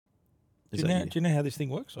Do you know how this thing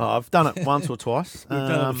works? Oh, I've done it once or twice. We've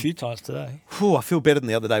done it a few times today. I feel better than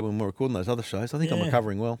the other day when we were recording those other shows. I think I'm Yeah.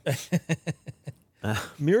 recovering well.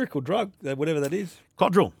 Miracle drug, whatever that is.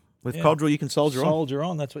 Codral. With Codral, you can soldier on. Soldier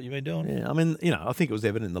on, that's what you've been doing. Yeah, I mean, I think it was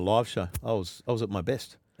evident in the live show. I was at my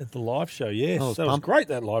best. At the live show, yes. I was That was pumped. great,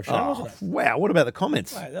 that live show, wasn't it? Wow, what about the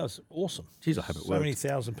comments? Mate, that was awesome. Jeez, I hope it So worked. many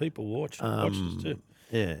thousand people watched us too.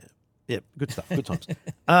 Yeah, good stuff, good times.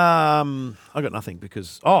 I got nothing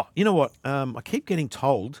because, you know what? I keep getting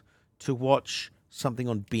told to watch something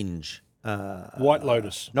on Binge. White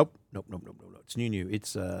Lotus. Nope. It's new.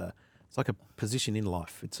 It's like a position in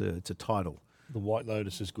life. It's a title. The White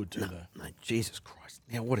Lotus is good too, though. Mate, Jesus Christ.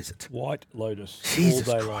 Now, what is it? White Lotus. Jesus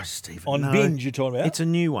all day Christ, long. Stephen. On No, Binge, you're talking about? It's a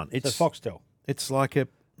new one. It's Foxtel. It's like a,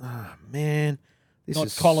 man. This Not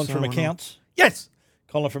is Colin so from annoying. Accounts. Yes.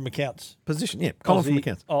 Colin from Accounts. Position, yeah. Colin from Aussie-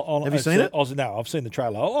 Accounts. Have you seen it? No, I've seen the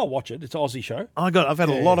trailer. I'll watch it. It's an Aussie show. I've had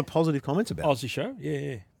a lot of positive comments about it. Aussie show,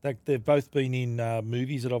 yeah. They've both been in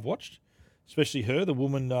movies that I've watched, especially her, the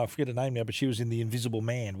woman, I forget her name now, but she was in The Invisible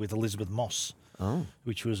Man with Elizabeth Moss,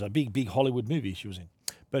 which was a big Hollywood movie she was in.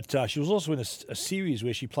 But she was also in a series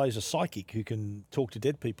where she plays a psychic who can talk to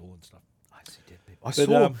dead people and stuff. I see dead people.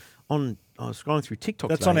 I was scrolling through TikTok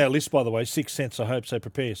That's today. on our list, by the way, Sixth Sense, I hope, so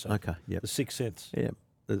prepare yourself. Okay, yep. The Sixth Sense. Yeah.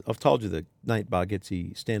 I've told you the Nate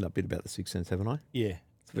Bargatze stand-up bit about the Sixth Sense, haven't I? Yeah.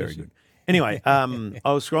 It's very good. Anyway, I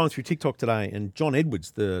was scrolling through TikTok today and John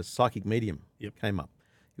Edwards, the psychic medium, came up.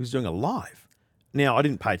 He was doing a live. Now, I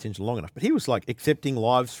didn't pay attention long enough, but he was like accepting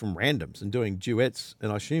lives from randoms and doing duets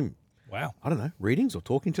and I assume, Wow. I don't know, readings or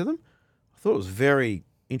talking to them. I thought it was a very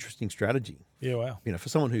interesting strategy. Yeah, wow. For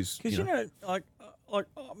someone who's, Because,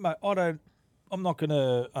 mate, I'm not going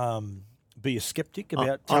to be a skeptic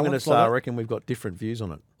about I'm going to talents say like I that. reckon we've got different views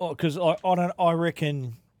on it. Because I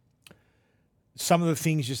reckon some of the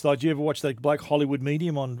things, just like, do you ever watch that bloke Hollywood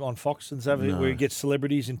Medium on Fox and stuff, where he gets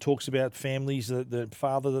celebrities and talks about families, the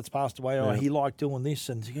father that's passed away, he liked doing this,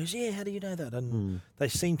 and he goes, yeah, how do you know that? And they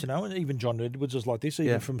seem to know, and even John Edwards is like this,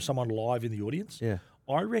 even from someone live in the audience. Yeah.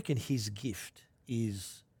 I reckon his gift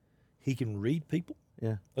is he can read people.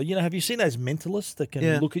 Yeah. Have you seen those mentalists that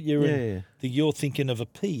can look at you and you're thinking of a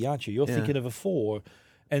P, aren't you? You're thinking of a 4.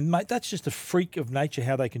 And, mate, that's just a freak of nature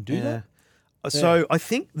how they can do that. So I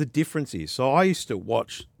think the difference is, I used to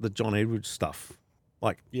watch the John Edwards stuff,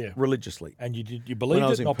 religiously. And you When believed I it,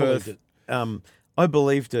 was in not Perth, believed it. I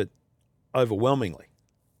believed it overwhelmingly.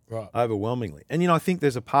 Right. Overwhelmingly. And, I think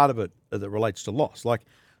there's a part of it that relates to loss. Like,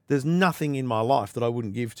 there's nothing in my life that I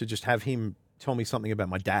wouldn't give to just have him tell me something about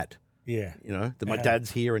my dad. Yeah. That my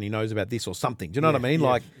dad's here and he knows about this or something. Do you know what I mean?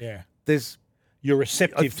 Like, there's... You're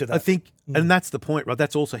receptive to that. I think, and that's the point, right?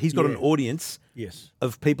 That's also, he's got an audience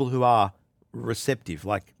of people who are receptive,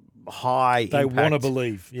 like high They impact. want to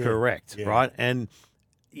believe. Yeah. Correct, Yeah. right? And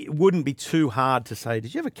it wouldn't be too hard to say,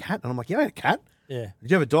 did you have a cat? And I'm like, yeah, I had a cat. Yeah.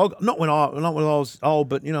 Did you have a dog? Not when I was old,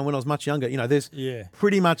 but, when I was much younger. There's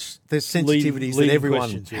pretty much, there's sensitivities that leading everyone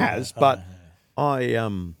questions, has. But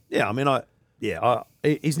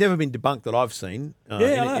he's never been debunked that I've seen. In a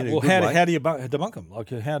well, good way. how do you debunk them? Like,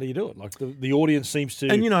 how do you do it? Like, the audience seems to,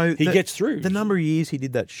 And he gets through. The number of years he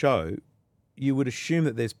did that show, you would assume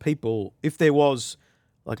that there's people, if there was,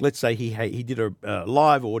 like, let's say he did a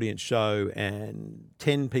live audience show and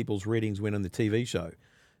 10 people's readings went on the TV show.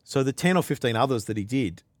 So the 10 or 15 others that he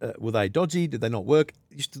did, were they dodgy? Did they not work?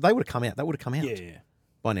 They would have come out. That would have come out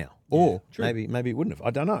by now. Or maybe it wouldn't have.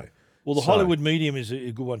 I don't know. Well, the Hollywood medium is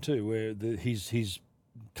a good one too, where his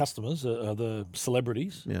customers are the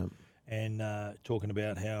celebrities. Yeah. And talking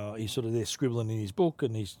about how he's sort of there scribbling in his book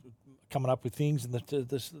and he's coming up with things. And they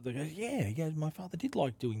go, he goes, my father did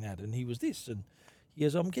like doing that and he was this. And he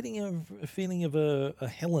goes, I'm getting a feeling of a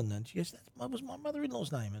Helen. And she goes, that was my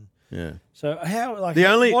mother-in-law's name. And so what are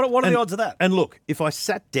the odds of that? And look, if I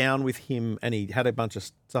sat down with him and he had a bunch of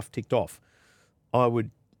stuff ticked off, I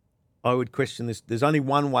would question this. There's only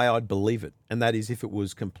one way I'd believe it, and that is if it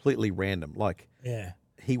was completely random. Like,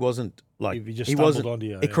 he wasn't like If he just stumbled onto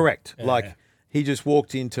you, correct. Yeah, like he just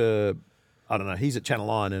walked into, I don't know. He's at Channel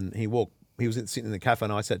 9, and he was sitting in the cafe,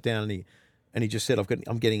 and I sat down, and he just said,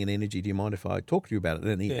 I'm getting an energy. Do you mind if I talk to you about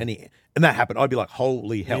it? And that happened. I'd be like,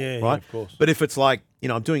 holy hell, right? Yeah, of course. But if it's like,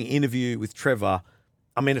 I'm doing an interview with Trevor,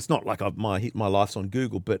 I mean, it's not like my life's on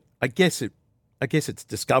Google, but I guess it's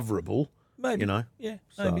discoverable. Maybe. Yeah,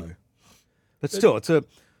 maybe. But still,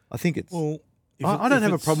 I think it's. Well, I don't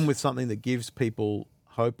have a problem with something that gives people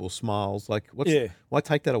hope or smiles. Like, why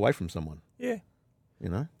take that away from someone? Yeah.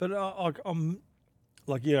 But I'm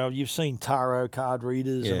like, you've seen tarot card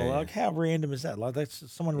readers and all. Like, how random is that? Like,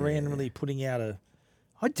 that's someone randomly putting out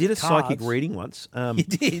I did a psychic cards. reading once. You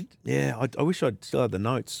did? Yeah, I wish I'd still had the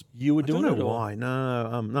notes. You were I don't doing know it? Or? why.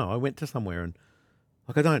 No, I went to somewhere and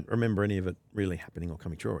I don't remember any of it really happening or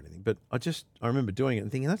coming true or anything. But I remember doing it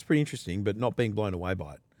and thinking that's pretty interesting, but not being blown away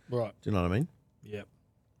by it. Right. Do you know what I mean? Yep.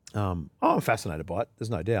 I'm fascinated by it. There's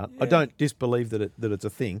no doubt. Yeah. I don't disbelieve that it's a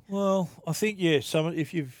thing. Well, I think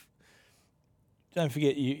if you've don't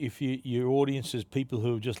forget your audience is people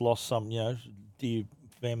who have just lost some, dear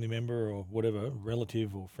family member or whatever,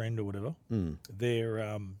 relative or friend or whatever.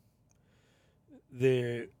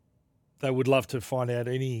 They would love to find out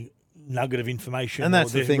any nugget of information, And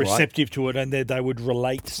that's or the thing, right? receptive to it, and they would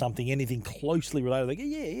relate to something, anything closely related. They go,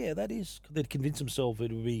 yeah, that is. They'd convince themselves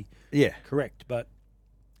it would be correct, but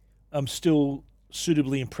I'm still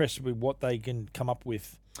suitably impressed with what they can come up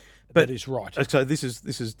with. But that is right. So this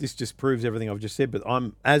just proves everything I've just said. But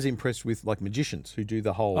I'm as impressed with like magicians who do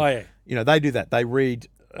the whole. Oh, yeah. They do that. They read.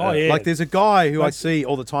 Like there's a guy who I see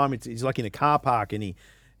all the time. He's like in a car park and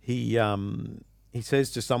he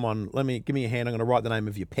says to someone, give me your hand. I'm going to write the name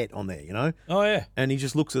of your pet on there. Oh yeah. And he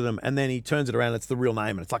just looks at them and then he turns it around. It's the real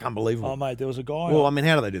name and it's like unbelievable. Oh mate, there was a guy. Well, I mean,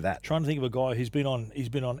 how do they do that? Trying to think of a guy who's been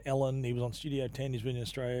on Ellen. He was on Studio 10. He's been in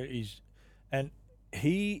Australia.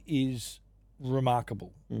 He is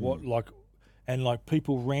remarkable.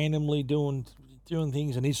 People randomly doing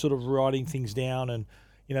things, and he's sort of writing things down, and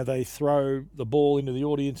they throw the ball into the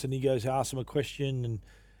audience, and he goes ask them a question,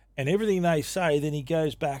 and everything they say, then he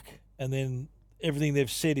goes back, and then everything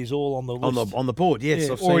they've said is all on the list. on the board. Yes,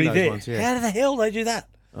 yeah, I've seen already those there. ones. Yeah. How the hell they do that?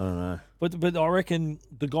 I don't know. But I reckon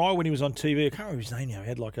the guy when he was on TV, I can't remember his name now. He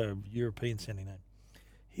had like a European sounding name.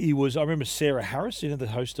 I remember Sarah Harris, the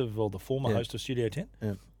host of, or the former host of Studio 10.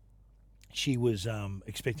 Yeah. She was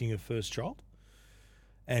expecting her first child,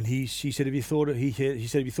 and he said, "Have you thought of?" He said,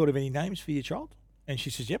 "Have you thought of any names for your child?" And she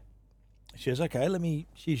says, "Yep." She says, "Okay, let me."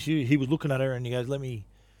 He was looking at her, and he goes, "Let me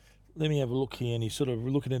have a look here." And he's sort of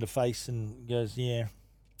looking at her face, and goes, "Yeah."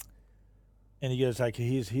 And he goes,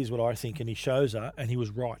 "Okay, here's what I think." And he shows her, and he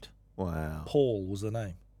was right. Wow. Paul was the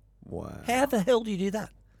name. Wow. How the hell do you do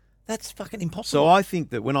that? That's fucking impossible. So I think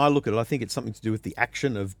that when I look at it, I think it's something to do with the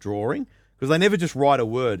action of drawing. Because they never just write a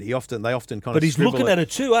word. They often kind of. But he's looking at her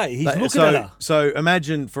too, eh? He's looking at her. So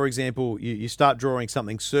imagine, for example, you start drawing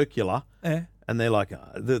something circular, and they're like,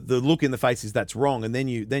 the look in the face is that's wrong, and then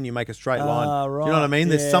you make a straight line. Right. Do you know what I mean?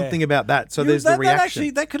 Yeah. There's something about that. So there's the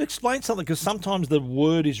reaction. That could explain something, because sometimes the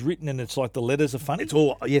word is written and it's like the letters are funny. It's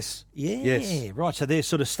all yes. Yeah, right. So they're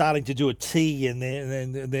sort of starting to do a T, and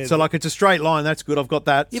they're so like it's a straight line. That's good. I've got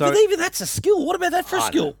that. Yeah, so, but even that's a skill. What about that for a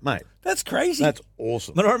skill, mate? That's crazy. That's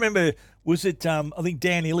awesome. But I remember, was it? I think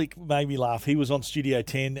Dan Ilick made me laugh. He was on Studio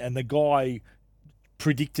 10, and the guy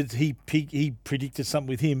predicted he predicted something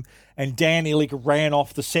with him, and Dan Ilick ran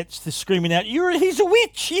off the set screaming out, "He's a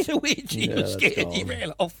witch! He's a witch!" He was scared. He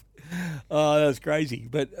ran off. Oh, that was crazy.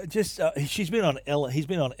 But just she's been on Ellen. He's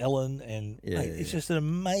been on Ellen, and it's just an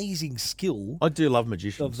amazing skill. I do love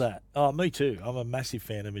magicians. Of that. Oh, me too. I'm a massive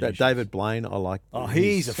fan of magicians. That David Blaine, I like. Oh,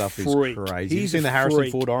 he's a stuff freak. Is crazy. He's you seen the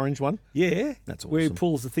Harrison Ford orange one? Yeah, that's awesome. Where he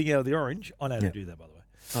pulls the thing out of the orange. I know how to do that, by the way.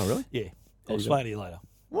 Oh, really? Yeah, I'll explain to you later.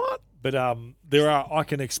 What? But I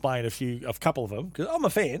can explain a couple of them, because I'm a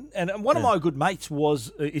fan, and one of my good mates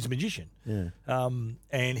is a magician. Yeah.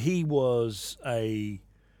 And he was a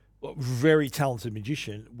very talented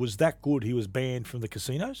magician. Was that good? He was banned from the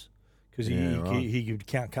casinos because he could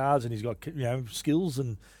count cards, and he's got skills,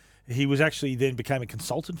 and he was actually then became a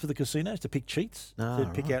consultant for the casinos to pick cheats,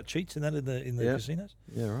 pick out cheats and that in the casinos.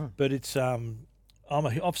 Yeah, right. But it's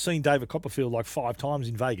I've seen David Copperfield like 5 times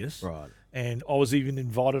in Vegas. Right. And I was even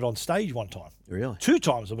invited on stage one time. Really? 2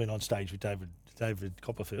 times I've been on stage with David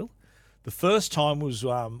Copperfield. The first time was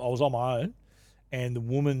I was on my own, and the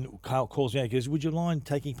woman calls me out and goes, "Would you mind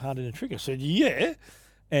taking part in a trick?" I said, "Yeah."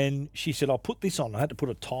 And she said, "I'll put this on." I had to put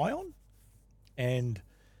a tie on. And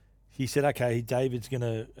he said, "Okay, David's going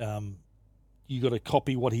to, you got to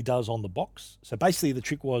copy what he does on the box." So basically the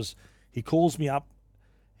trick was he calls me up,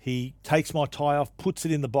 he takes my tie off, puts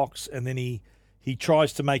it in the box, and then he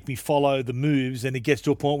tries to make me follow the moves, and it gets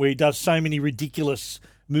to a point where he does so many ridiculous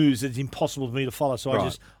moves that it's impossible for me to follow. So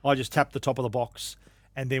I just tap the top of the box,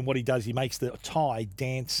 and then what he does, he makes the tie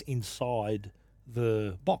dance inside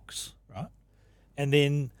the box, right? And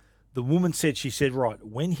then the woman said, right,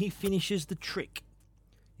 when he finishes the trick,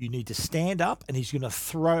 you need to stand up, and he's going to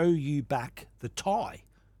throw you back the tie.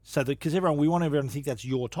 So that, because we want everyone to think that's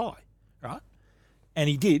your tie, right? And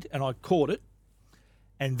he did, and I caught it.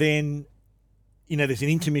 And then, there's an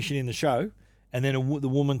intermission in the show, and then the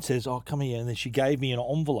woman says, "Oh, come here." And then she gave me an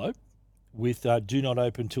envelope with "Do not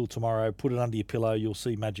open till tomorrow. Put it under your pillow. You'll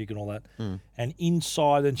see magic," and all that. And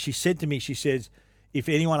inside, and she said to me, she says, if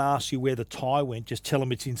anyone asks you where the tie went, just tell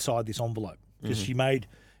them it's inside this envelope because she made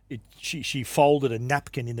it. She folded a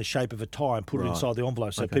napkin in the shape of a tie and put it inside the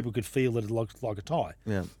envelope so people could feel that it looked like a tie.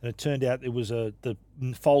 Yeah. And it turned out it was the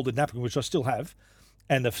folded napkin, which I still have,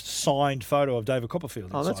 and the signed photo of David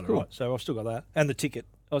Copperfield. Oh, that's inside it, cool. right? So I've still got that and the ticket.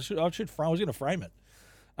 I was going to frame it.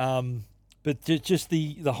 But just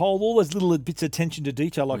the whole, all those little bits of attention to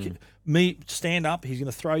detail, like me stand up, he's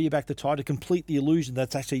going to throw you back the tie to complete the illusion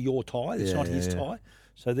that's actually your tie. It's not his tie.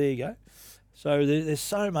 So there you go. So there's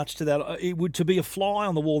so much to that. It would to be a fly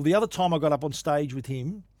on the wall. The other time I got up on stage with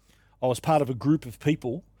him, I was part of a group of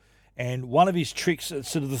people, and one of his tricks,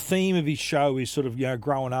 sort of the theme of his show is sort of,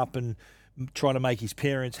 growing up and trying to make his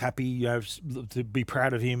parents happy, to be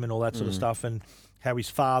proud of him and all that sort of stuff, and how his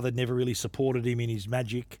father never really supported him in his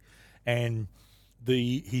magic. And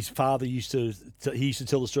his father used to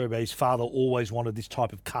tell the story about his father always wanted this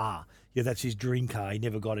type of car. Yeah, that's his dream car. He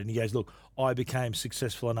never got it. And he goes, look, I became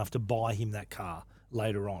successful enough to buy him that car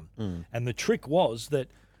later on. And the trick was that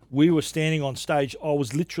we were standing on stage. I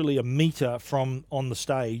was literally a meter from on the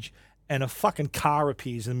stage, and a fucking car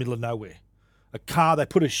appears in the middle of nowhere. A car, they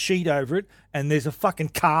put a sheet over it, and there's a fucking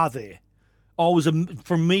car there. I was,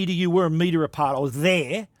 from me to you, we're a meter apart. I was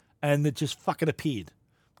there, and it just fucking appeared.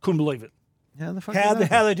 Couldn't believe it. How the fuck?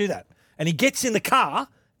 How they do that? And he gets in the car,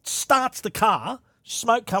 starts the car,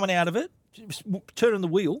 smoke coming out of it, turning the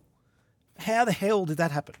wheel. How the hell did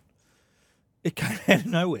that happen? It came out of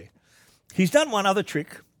nowhere. He's done one other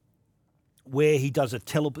trick where he does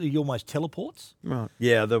he almost teleports. Right.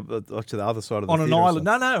 Yeah, like to the other side of the on an island.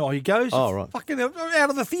 No, he goes fucking out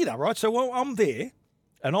of the theatre, right? So I'm there,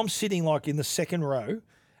 and I'm sitting like in the second row,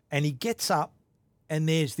 and he gets up, and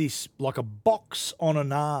there's this like a box on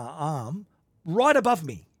an arm right above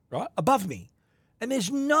me, and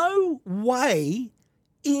there's no way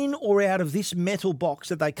in or out of this metal box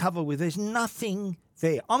that they cover with. There's nothing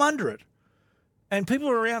there. I'm under it, and people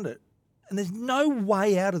are around it, and there's no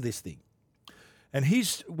way out of this thing. And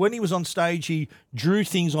when he was on stage, he drew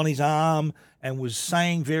things on his arm and was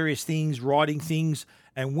saying various things, writing things.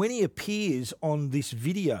 And when he appears on this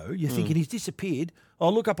video, you're thinking he's disappeared. I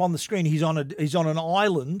look up on the screen. He's on an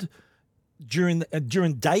island during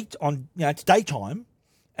it's daytime,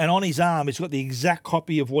 and on his arm it's got the exact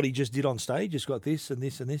copy of what he just did on stage. It's got this and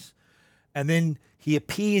this and this, and then he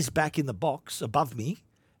appears back in the box above me,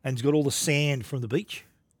 and he's got all the sand from the beach.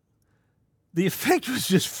 The effect was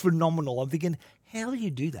just phenomenal. I'm thinking, how do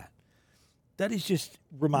you do that? That is just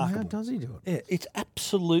remarkable. How does he do it? Yeah, it's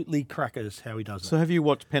absolutely crackers how he does it. So have you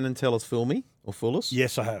watched Penn and Teller's Filmy or Foolish?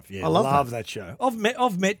 Yes, I have. Yeah, I love that show. I've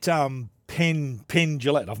met Penn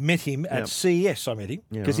Gillette. I've met him at CES. I met him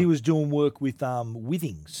because he was doing work with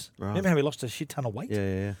Withings. Right. Remember how he lost a shit ton of weight?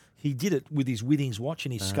 Yeah. He did it with his Withings watch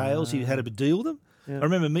and his scales. He had a deal with them. Yeah. I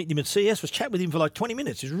remember meeting him at CES. Was chatting with him for like 20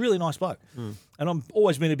 minutes. He's a really nice bloke, and I've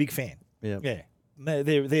always been a big fan. Yeah.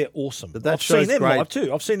 They're awesome. But I've seen them live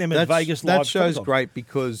too. I've seen them in Vegas live. That show's great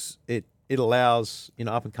because it allows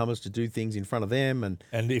up and comers to do things in front of them, and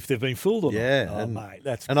if they've been fooled or not. Mate,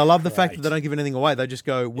 that's I love the fact that they don't give anything away. They just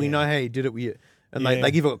go, we know how you did it with you. And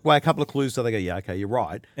they give away a couple of clues, so they go, yeah, okay, you're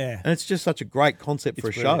right. Yeah. And it's just such a great concept for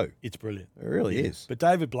a show. It's brilliant. It really is. But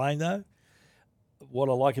David Blaine, though, what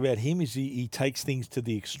I like about him is he takes things to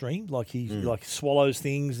the extreme. Like he swallows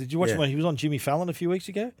things. Did you watch him when he was on Jimmy Fallon a few weeks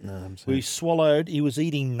ago? No, I'm sorry. He was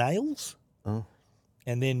eating nails. Oh.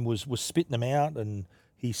 And then was spitting them out, and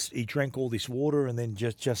he drank all this water, and then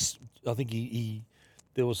just I think he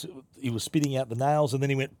was spitting out the nails, and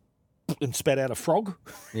then he went and spat out a frog.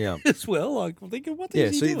 Yeah. As well. Like I'm thinking, what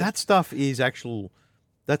is he doing? That stuff is actual.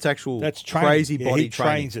 That's training. Crazy body he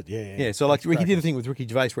training. Trains it. Yeah. So like he did a thing with Ricky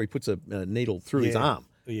Gervais where he puts a needle through his arm.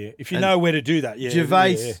 Yeah. If you know where to do that. Yeah.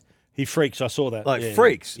 Gervais. He freaks. I saw that.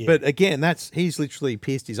 Freaks. Yeah. But again, he's literally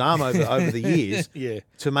pierced his arm over the years.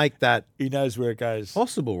 To make that. He knows where it goes.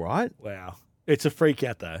 Possible, right? Wow. It's a freak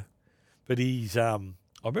out though. But he's I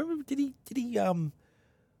remember did he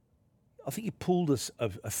I think he pulled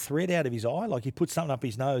a thread out of his eye. Like he put something up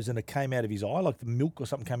his nose and it came out of his eye, like the milk or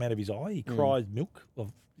something came out of his eye. He cried milk.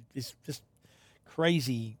 It's just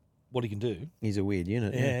crazy what he can do. He's a weird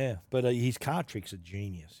unit. Yeah. But his card tricks are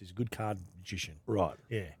genius. He's a good card magician. Right.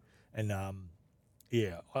 Yeah. And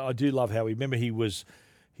I do love how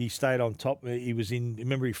he stayed on top. He was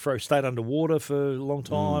stayed underwater for a long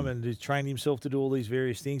time and he trained himself to do all these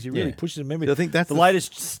various things. He really pushes him. Remember, so I think that's the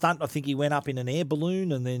latest stunt. I think he went up in an air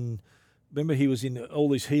balloon and then. Remember, he was in all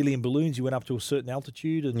these helium balloons. He went up to a certain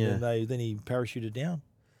altitude, and then he parachuted down.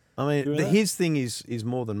 I mean, his thing is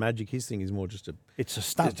more than magic. His thing is more just it's a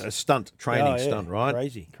stunt, training stunt, right?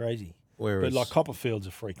 Crazy. Whereas, but like Copperfield's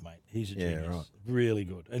a freak, mate. He's a genius, really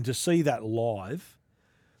good. And to see that live,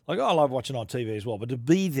 Like, I love watching on TV as well, but to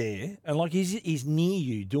be there and like he's near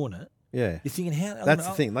you doing it, Yeah. you're thinking, how? That's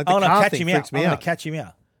the thing. Like the I'm gonna car catch thing him out. freaks me I'm gonna out. catch him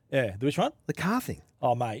out. Yeah, which one? The car thing.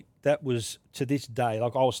 Oh, mate, that was to this day.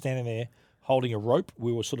 Like, I was standing there holding a rope.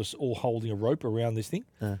 We were sort of all holding a rope around this thing,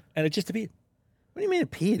 and it just appeared. What do you mean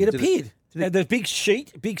appeared? It appeared. The big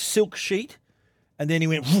sheet, big silk sheet, and then he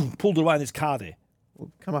went, pulled it away in this car there.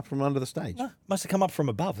 Come up from under the stage. No, must have come up from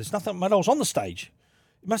above. There's nothing, mate. I was on the stage.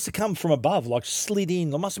 It must have come from above, like slid in.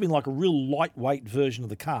 There must have been like a real lightweight version of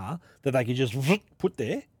the car that they could just put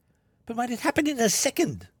there. But, mate, it happened in a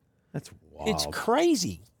second. That's wild. It's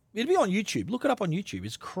crazy. It'll be on YouTube. Look it up on YouTube.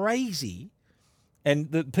 It's crazy.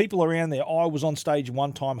 And the people around there, I was on stage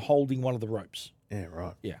one time holding one of the ropes. Yeah,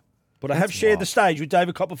 right. Yeah. But I have shared the stage with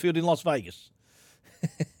David Copperfield in Las Vegas.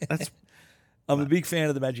 That's. I'm a big fan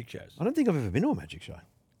of the magic shows. I don't think I've ever been to a magic show.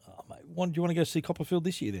 Oh, mate, do you want to go see Copperfield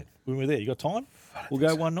this year then? When we're there, you got time? We'll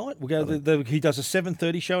go one night. We'll go. He does a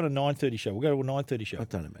 7:30 show and a 9:30 show. We'll go to a 9:30 show. I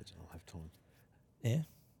don't imagine I'll have time. Yeah,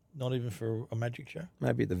 not even for a magic show.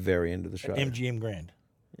 Maybe at the very end of the show. MGM Grand.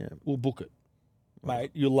 Yeah. We'll book it,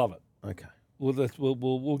 mate. You'll love it. Okay. We're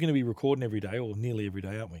going to be recording every day, or nearly every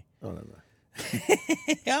day, aren't we? I don't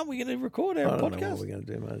know. Aren't we going to record our I don't podcast? know what we're going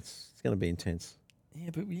to do, mate. It's going to be intense.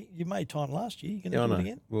 Yeah, but you made time last year. You're Yeah, I going to know. do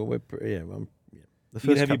it again? Well, The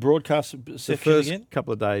You have your broadcast the section first again?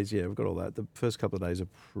 couple of days, yeah, we've got all that. The first couple of days are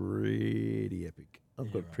pretty epic.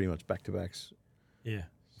 I've got pretty much back-to-backs. Yeah.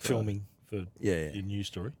 Filming for Yeah. your news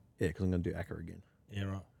story. Yeah, because I'm going to do ACCA again. Yeah,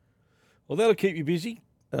 right. Well, that'll keep you busy.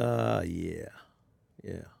 Yeah.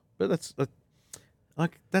 But that's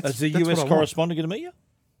Is the that's US what I want. correspondent going to meet you?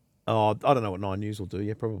 Oh, I don't know what Nine News will do.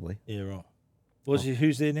 Yeah, probably. Yeah, right.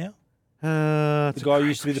 Who's there now? The The guy who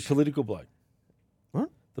used to be the political bloke. What?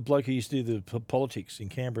 The bloke who used to do the politics in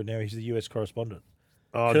Canberra. Now he's the US correspondent.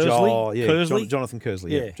 Oh, Kersley? Kersley? Jonathan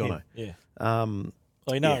Kersley. Yeah, him. Jono. Yeah. Um,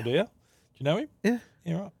 Oh, you know Yeah. him, do you? Do you know him? yeah,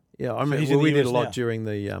 Yeah, right. yeah. I he's remember in we the did a US lot now. during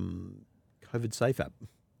the COVID Safe app.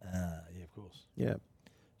 Yeah, of course. Yeah.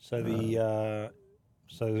 So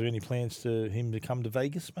so is there any plans to him to come to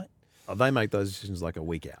Vegas, mate? Oh, they make those decisions like a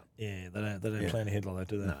week out. Yeah, they don't Yeah. plan ahead like that,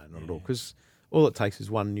 do they? No, not at all. Because all it takes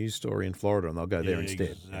is one news story in Florida, and they'll go there Yeah, instead.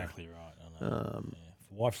 Exactly right. I know. Um,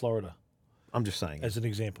 Why Florida? I'm just saying. As an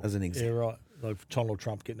example. As an example. Yeah, right. Like Donald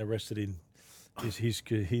Trump getting arrested in his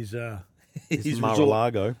It's resort,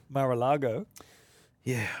 Mar-a-Lago. Mar-a-Lago.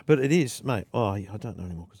 Yeah, but it is, mate. Oh, I don't know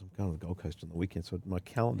anymore because I'm going to the Gold Coast on the weekend, so my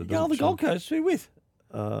calendar doesn't Go on the show. Gold Coast. Who with?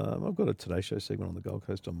 I've got a Today Show segment on the Gold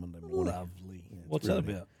Coast on Monday morning. Lovely. Yeah, it's What's really-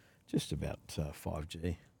 that about? Just about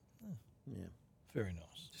 5G. Yeah, Very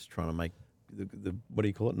nice. just trying to make the what do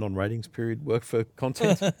you call it, non-ratings period work for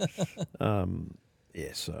content.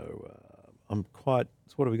 Yeah, so I'm quite.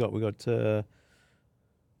 So what have we got? We got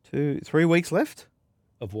 3 weeks left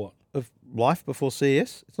Of what? of life before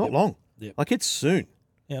CES. It's not Yep. long. Yep. Like it's soon.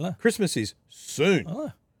 Yeah, no. Christmas is soon. I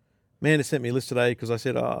know. Amanda sent me a list today because I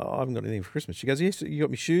said, I haven't got anything for Christmas. She goes, yes, you got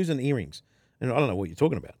me shoes and earrings. And I don't know what you're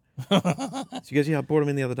talking about. She goes, yeah, I bought them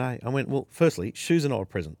in the other day. I went, well, firstly, shoes are not a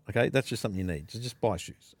present, okay? That's just something you need. Just buy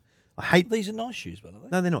shoes. I hate These are nice shoes, by the way.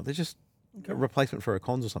 No, they're not. They're just a replacement for a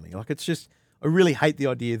cons or something. Like it's just, I really hate the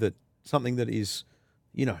idea that something that is,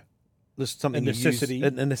 just something A you use- necessity.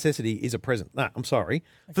 a necessity is a present. No, I'm sorry.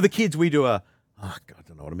 For the kids, we do I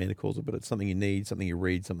don't know what Amanda calls it, but it's something you need, something you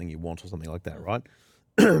read, something you want, or something like that, right?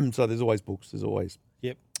 So there's always books. There's always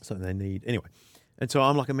Yep. something they need. Anyway, and so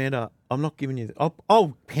I'm like, Amanda, I'm not giving you.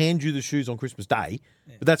 I'll hand you the shoes on Christmas Day,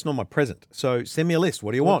 but that's not my present. So send me a list.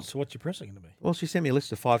 What do you want? So what's your present going to be? Well, she sent me a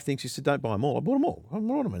list of 5 things. She said, don't buy them all. I bought them all. I'm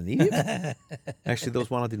not an idiot. Actually, there was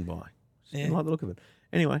one I didn't buy. She didn't like the look of it.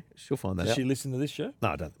 Anyway, she'll find that Does out. she listen to this show? No,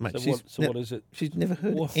 I don't. Mate, So what is it? She's never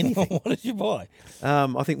heard What, anything. what did you buy?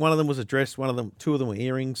 I think one of them was a dress. Two of them were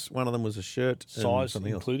earrings. One of them was a shirt. and Size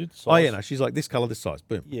something else. included? Oh, yeah, Size? no. She's like, this colour, this size.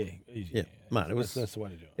 Boom. Yeah, easy. Yeah, mate, it was- That's the way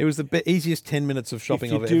to do it. It was the easiest 10 minutes of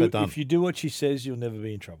shopping I've ever done. If you do what she says, you'll never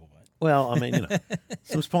be in trouble, mate. Well, I mean,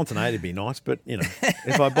 some spontaneity would be nice, but,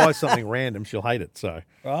 if I buy something random, she'll hate it. So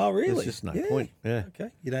Oh, really? there's just no point. Yeah. Okay.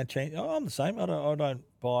 You don't change. Oh, I'm the same. I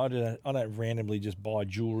don't randomly just buy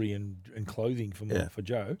jewelry and clothing for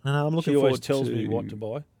Joe. No, I'm looking She always forward tells to me what to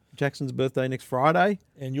buy. Jackson's birthday next Friday.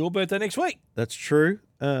 And your birthday next week. That's true.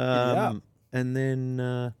 up. And then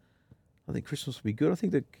I think Christmas will be good. I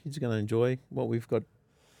think the kids are going to enjoy what we've got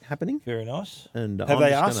happening. Very nice. And Have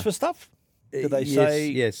they asked for stuff? Did they say?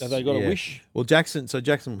 Yes. Have they got yeah. a wish? Well, Jackson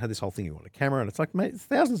had this whole thing. He wanted a camera, and it's like, mate, it's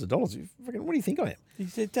thousands of dollars. What do you think I am? He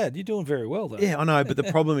said, "Dad, you're doing very well, though." Yeah, I know, but the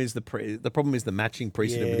problem is the matching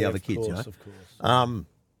precedent with the other of kids. course, of course. I'd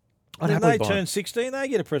When happily they buy. turn 16, they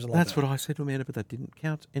get a present like That's that. what I said to Amanda, but that didn't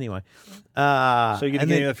count anyway. So you're going to and get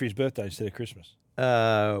then- him that for his birthday instead of Christmas.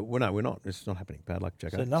 Well, no, we're not. It's not happening. Bad luck,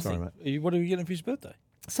 Jacko. So nothing. Sorry, mate. What are you getting for his birthday?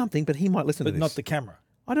 Something, but he might listen to But this. not the camera.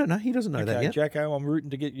 I don't know. He doesn't know that Okay, yet. Jacko, I'm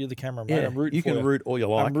rooting to get you the camera, mate. Yeah, I'm rooting you for you. can root all you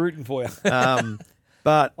like. I'm rooting for you.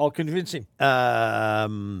 But I'll convince him.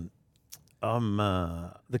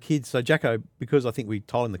 the kids. So Jacko, because I think we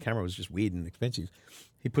told him the camera was just weird and expensive,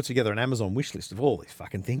 he puts together an Amazon wish list of all these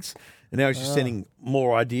fucking things, and now he's just sending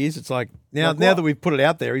more ideas. It's like now Like what? that we've put it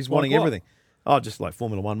out there, he's wanting what? everything. Oh, just like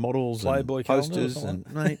Formula One models, Playboy and calendar or posters, and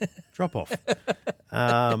something? mate, drop off.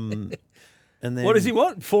 And then What does he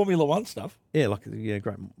want? Formula One stuff? Yeah, like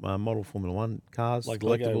great model Formula One cars, Like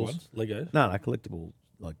collectibles. Lego ones? Legos? No, collectible.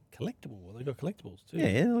 Like Collectible. Well, they got collectibles too.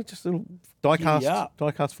 yeah, like just little Giddy up.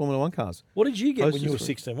 diecast Formula One cars. What did you get when Posters you were for-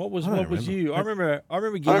 16? What was I don't what was remember. you? I remember I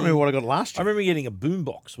getting. don't remember what I got last I year. remember getting a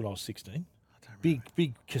boombox when I was 16.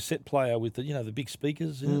 Big cassette player with the big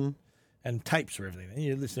speakers in it and tapes for everything.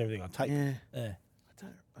 You listen to everything on tape. Yeah. Yeah.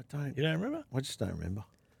 I don't. You don't remember? I just don't remember.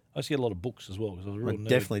 I used to get a lot of books as well because I was a I real nerd.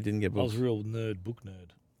 definitely didn't get I was books. a real book nerd.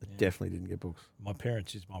 I definitely didn't get books. My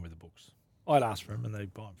parents used to buy me the books. I'd ask for them and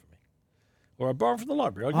they'd buy them for me. Or I'd buy them from the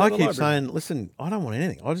library. I'd go I to the keep library. saying, listen, I don't want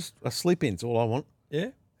anything. A sleep in's all I want. Yeah?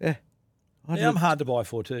 Yeah. Yeah, I'm hard to buy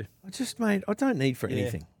for too. Mate, I don't need for Yeah.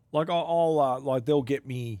 anything. Like I'll they'll get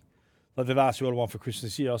me, like they've asked me what I want for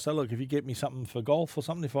Christmas this year. I'll say, look, if you get me something for golf or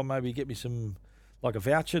something, if I maybe get me some, like a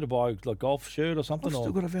voucher to buy like golf shirt or something. I've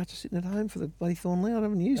still got a voucher sitting at home for the bloody Thornley. I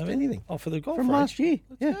haven't used anything. Oh, for the golf From range? last year.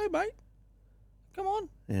 Let's Yeah. go, mate. Come on.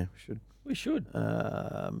 Yeah, we should. We should.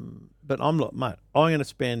 But I'm not, mate. I'm going to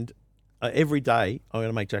spend every day. I'm going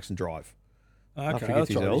to make Jackson drive Okay, forget that's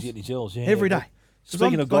his right. L's. He's getting his L's. Yeah, every but day.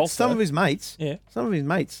 Speaking of golf, some though, of his mates, yeah.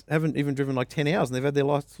 haven't even driven like 10 hours, and they've had their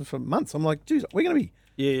license for months. I'm like, geez, we're going to be.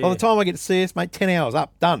 Yeah, By the time I get to CS, mate, 10 hours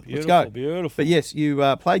up, done. beautiful, Let's go. beautiful. But yes, you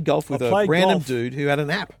played golf with I a played random golf. dude who had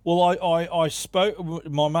an app. Well, I spoke,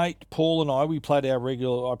 my mate Paul and I, we played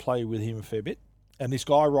I play with him a fair bit. And this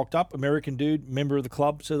guy rocked up, American dude, member of the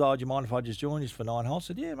club, said, oh, do you mind if I just join? Just for 9 holes. I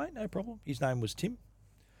said, yeah, mate, no problem. His name was Tim.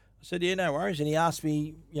 I said, yeah, no worries. And he asked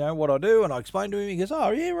me, what I do, and I explained to him. He goes,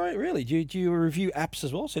 oh, yeah, right, really? Do you review apps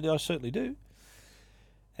as well? I said, yeah, I certainly do.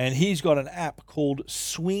 And he's got an app called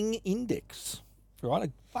Swing Index, right?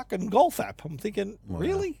 A fucking golf app. I'm thinking,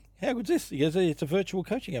 really? How good's this? He goes, it's a virtual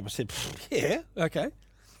coaching app. I said, yeah, okay.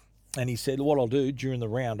 And he said, what I'll do during the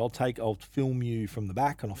round, I'll film you from the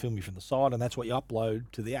back and I'll film you from the side, and that's what you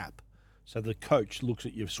upload to the app. So the coach looks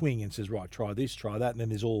at your swing and says, right, try this, try that. And then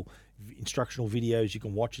there's all instructional videos you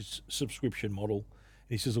can watch. It's a subscription model.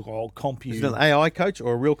 And he says, look, I'll comp you. Is it an AI coach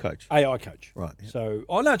or a real coach? AI coach. Right, yeah. So,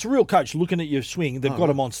 no, it's a real coach looking at your swing. They've got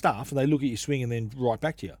them on staff, and they look at your swing and then write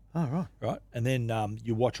back to you. Oh, right. Right? And then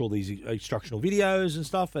you watch all these instructional videos and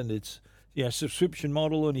stuff, and it's subscription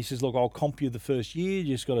model. And he says, look, I'll comp you the first year.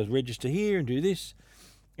 You just got to register here and do this.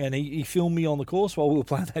 And he filmed me on the course while we were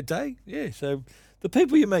playing that day. Yeah, so the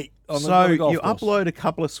people you meet on the golf you course. upload a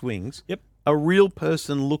couple of swings. Yep. A real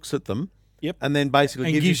person looks at them. Yep. And then basically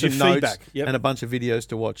And gives you gives some you notes feedback. Yep. and a bunch of videos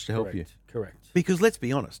to watch to help you. Correct. Because let's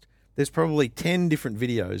be honest, there's probably 10 different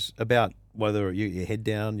videos about whether your head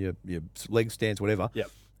down, your leg stance, whatever. Yep.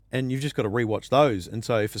 And you've just got to rewatch those. And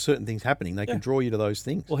so if a certain thing's happening, they can draw you to those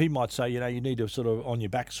things. Well, he might say, you need to sort of, on your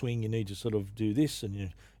back swing, you need to sort of do this, and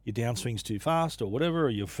your downswing's too fast or whatever, or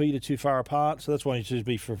your feet are too far apart. So that's why you should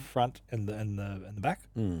be from front and the back,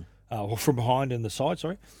 or from behind and the side,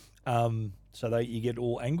 sorry. So you get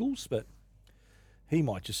all angles, but he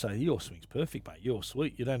might just say, your swing's perfect, mate. You're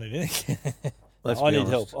sweet. You don't need anything. Let's I be need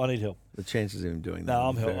honest. help. I need help. The chances of him doing that. No, are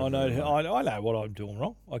I'm help. very, I know. very low. I know what I'm doing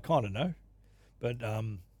wrong. I kind of know, but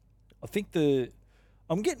I think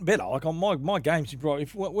I'm getting better. Like on my games,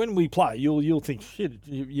 when we play, you'll think shit.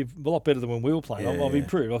 You're a lot better than when we were playing. I've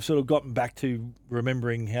improved. I've sort of gotten back to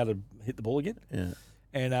remembering how to hit the ball again. Yeah.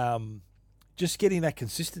 And just getting that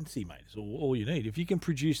consistency, mate, is all you need. If you can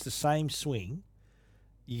produce the same swing,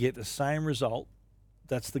 you get the same result.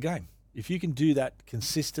 That's the game. If you can do that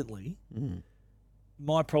consistently.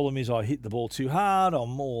 My problem is I hit the ball too hard. I'm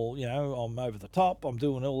more, I'm over the top. I'm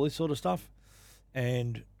doing all this sort of stuff,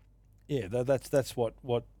 and yeah, that's what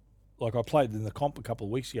like I played in the comp a couple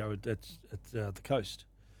of weeks ago at the coast,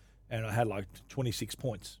 and I had like 26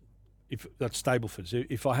 points. If that's Stableford. So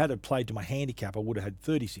if I had played to my handicap, I would have had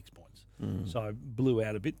 36 points. So I blew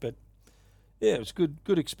out a bit, but yeah, it was good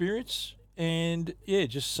experience. And yeah,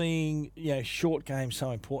 just seeing short games so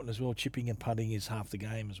important as well. Chipping and putting is half the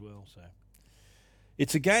game as well. So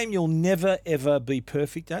it's a game you'll never ever be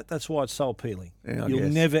perfect at. That's why it's so appealing. Yeah, I You'll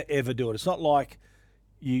guess. never ever do it. It's not like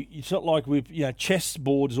It's not like with chess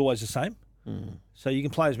board is always the same. So you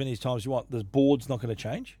can play as many times as you want. The board's not going to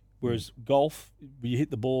change. Whereas golf, you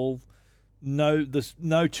hit the ball, no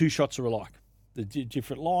 2 shots are alike. the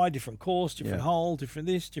different lie, different course, different hole, different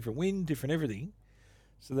this, different wind, different everything.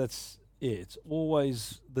 So that's it's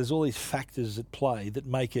always there's all these factors at play that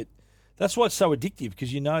make it. That's why it's so addictive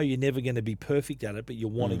because you know you're never going to be perfect at it, but you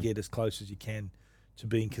want to get as close as you can to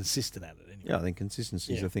being consistent at it. Anyway. Yeah, I think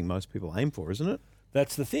consistency is the thing most people aim for, isn't it?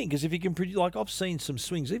 That's the thing, because if you can produce, like I've seen some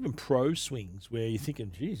swings, even pro swings, where you're thinking,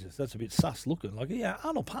 Jesus, that's a bit sus looking. Like, yeah,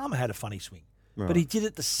 Arnold Palmer had a funny swing, but he did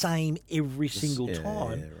it the same every single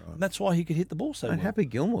time, right. and that's why he could hit the ball so well. Happy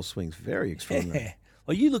Gilmore's swing's very extraordinary. Yeah.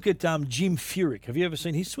 Well, you look at Jim Furyk. Have you ever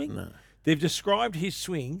seen his swing? No. They've described his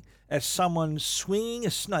swing as someone swinging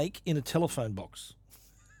a snake in a telephone box.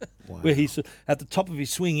 Wow. Where he's at the top of his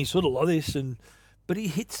swing, he's sort of like this, but he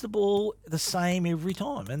hits the ball the same every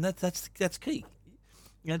time, and that's key.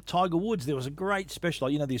 You know, Tiger Woods. There was a great special.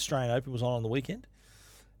 You know, the Australian Open was on the weekend,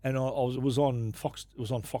 and it was on Fox. It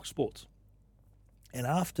was on Fox Sports. And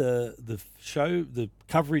after the show, the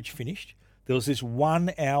coverage finished, there was this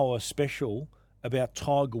 1 hour special about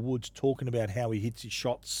Tiger Woods talking about how he hits his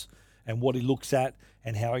shots and what he looks at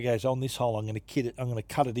and how he goes on this hole. I'm going to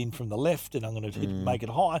cut it in from the left, and I'm going to make it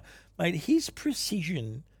high. Mate, his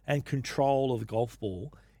precision and control of the golf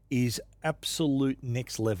ball is absolute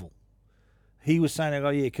next level. He was saying, "Oh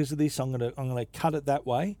yeah, because of this, I'm gonna cut it that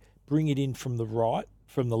way, bring it in from the right,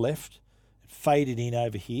 from the left, fade it in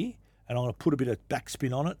over here, and I'm gonna put a bit of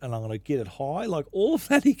backspin on it, and I'm gonna get it high." Like all of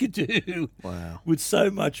that he could do, with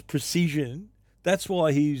so much precision. That's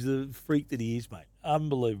why he's the freak that he is, mate.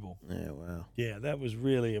 Unbelievable. Yeah, wow. Yeah, that was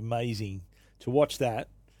really amazing to watch that.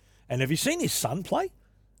 And have you seen his son play?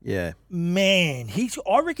 Yeah, man,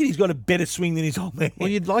 I reckon he's got a better swing than his old man. Well,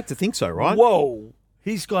 you'd like to think so, right? Whoa,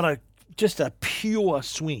 he's got just a pure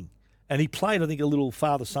swing. And he played, I think, a little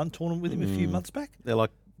father-son tournament with him a few months back. They're like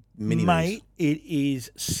mini Mate, it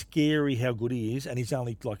is scary how good he is, and he's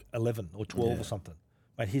only like 11 or 12 or something.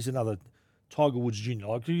 Mate, here's another Tiger Woods Jr.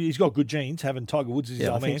 Like, he's got good genes, having Tiger Woods as his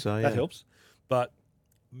old man. So, that helps. But,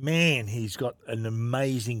 man, he's got an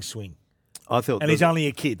amazing swing. I thought, and he's only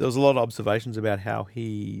a kid. There was a lot of observations about how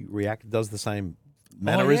he reacted, does the same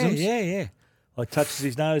mannerisms. Yeah. Like touches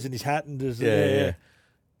his nose and his hat and does Yeah,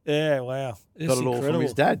 wow. Got it all from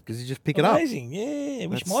his dad because he just pick it up. Amazing, yeah.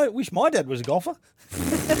 Wish my dad was a golfer.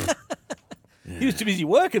 He was too busy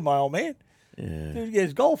working, my old man. Yeah. Dude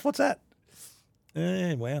gets golf, what's that?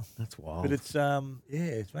 Yeah, wow. That's wild. But it's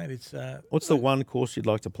it's What's the one course you'd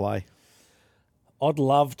like to play? I'd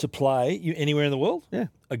love to play anywhere in the world. Yeah.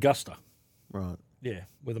 Augusta. Right. Yeah,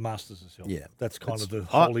 where the Masters is held. Yeah. That's kind of the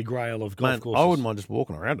holy grail of golf courses. I wouldn't mind just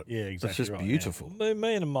walking around it. Yeah, exactly. It's just right, beautiful. Yeah.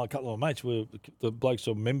 Me and a couple of my mates were the blokes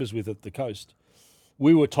were members with at the coast.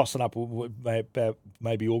 We were tossing up about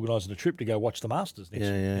maybe organising a trip to go watch the Masters next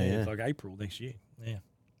year. Yeah, it's like April next year. Yeah.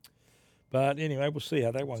 But anyway, we'll see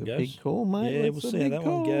how that one goes. Big call, mate. Yeah, we'll see how that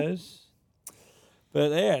one goes.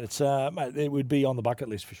 But yeah, it's mate, it would be on the bucket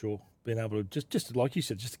list for sure. Being able to just like you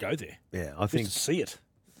said, just to go there. Yeah, I think to see it.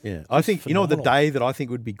 Yeah, I think the day that I think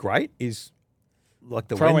would be great is like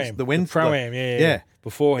the Pro-Am. the Wednesday. Pro-Am, yeah.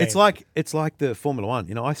 Beforehand. It's like the Formula One.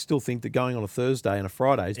 You know, I still think that going on a Thursday and a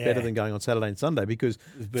Friday is better than going on Saturday and Sunday because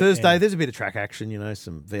Thursday there's a bit of track action, you know,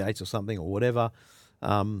 some V8s or something or whatever.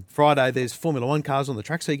 Friday there's Formula One cars on the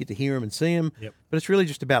track, so you get to hear them and see them. Yep. But it's really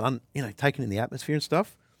just about taking in the atmosphere and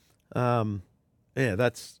stuff. I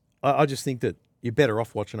just think that you're better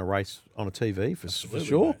off watching a race on a TV for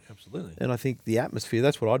sure. Mate, absolutely. And I think the atmosphere,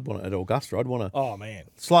 that's what I'd want at Augusta. I'd want Oh, man.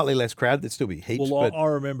 slightly less crowd. There'd still be heaps. Well, but I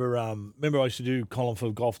remember I used to do column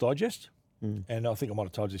for Golf Digest, and I think I might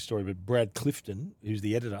have told you this story, but Brad Clifton, who's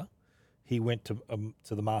the editor, he went to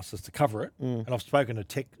the Masters to cover it, and I've spoken to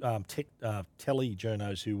telly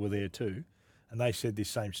journos who were there too, and they said this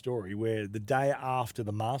same story, where the day after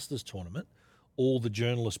the Masters tournament, all the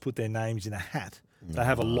journalists put their names in a hat. They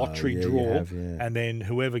have a lottery draw, and then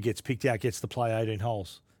whoever gets picked out gets to play 18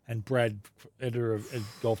 holes. And Brad, editor of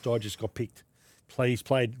Golf Digest, got picked. He's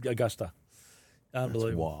played Augusta.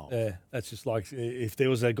 Unbelievable. That's wild. Yeah, that's just like if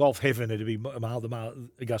there was a golf heaven, it'd be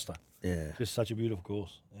Augusta. Yeah. Just such a beautiful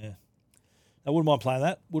course. Yeah. I wouldn't mind playing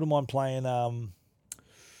that. Wouldn't mind playing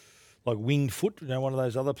like Winged Foot, one of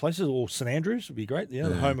those other places, or St Andrews would be great. Yeah,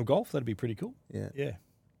 the home of golf. That'd be pretty cool. Yeah. Yeah.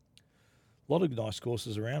 A lot of nice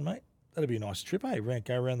courses around, mate. That'd be a nice trip, eh?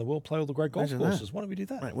 Go around the world, play all the great golf courses. Why don't we do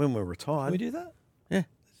that? Mate, when we're retired. Can we do that? Yeah.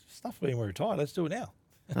 Stuff when we're retired. Let's do it now.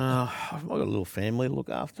 I've got a little family to look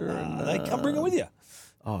after. They come bring it with you.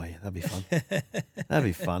 Oh, yeah, that'd be fun. That'd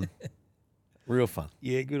be fun. Real fun.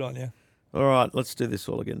 Yeah, good on you. All right, let's do this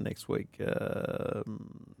all again next week. The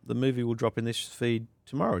movie will drop in this feed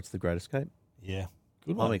tomorrow. It's The Great Escape. Yeah,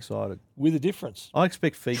 good one. I'm excited. With a difference. I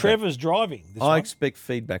expect feedback. Trevor's driving. I expect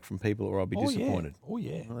feedback from people or I'll be disappointed. Yeah. Oh,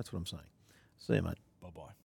 yeah. Well, that's what I'm saying. See you, mate. Bye-bye.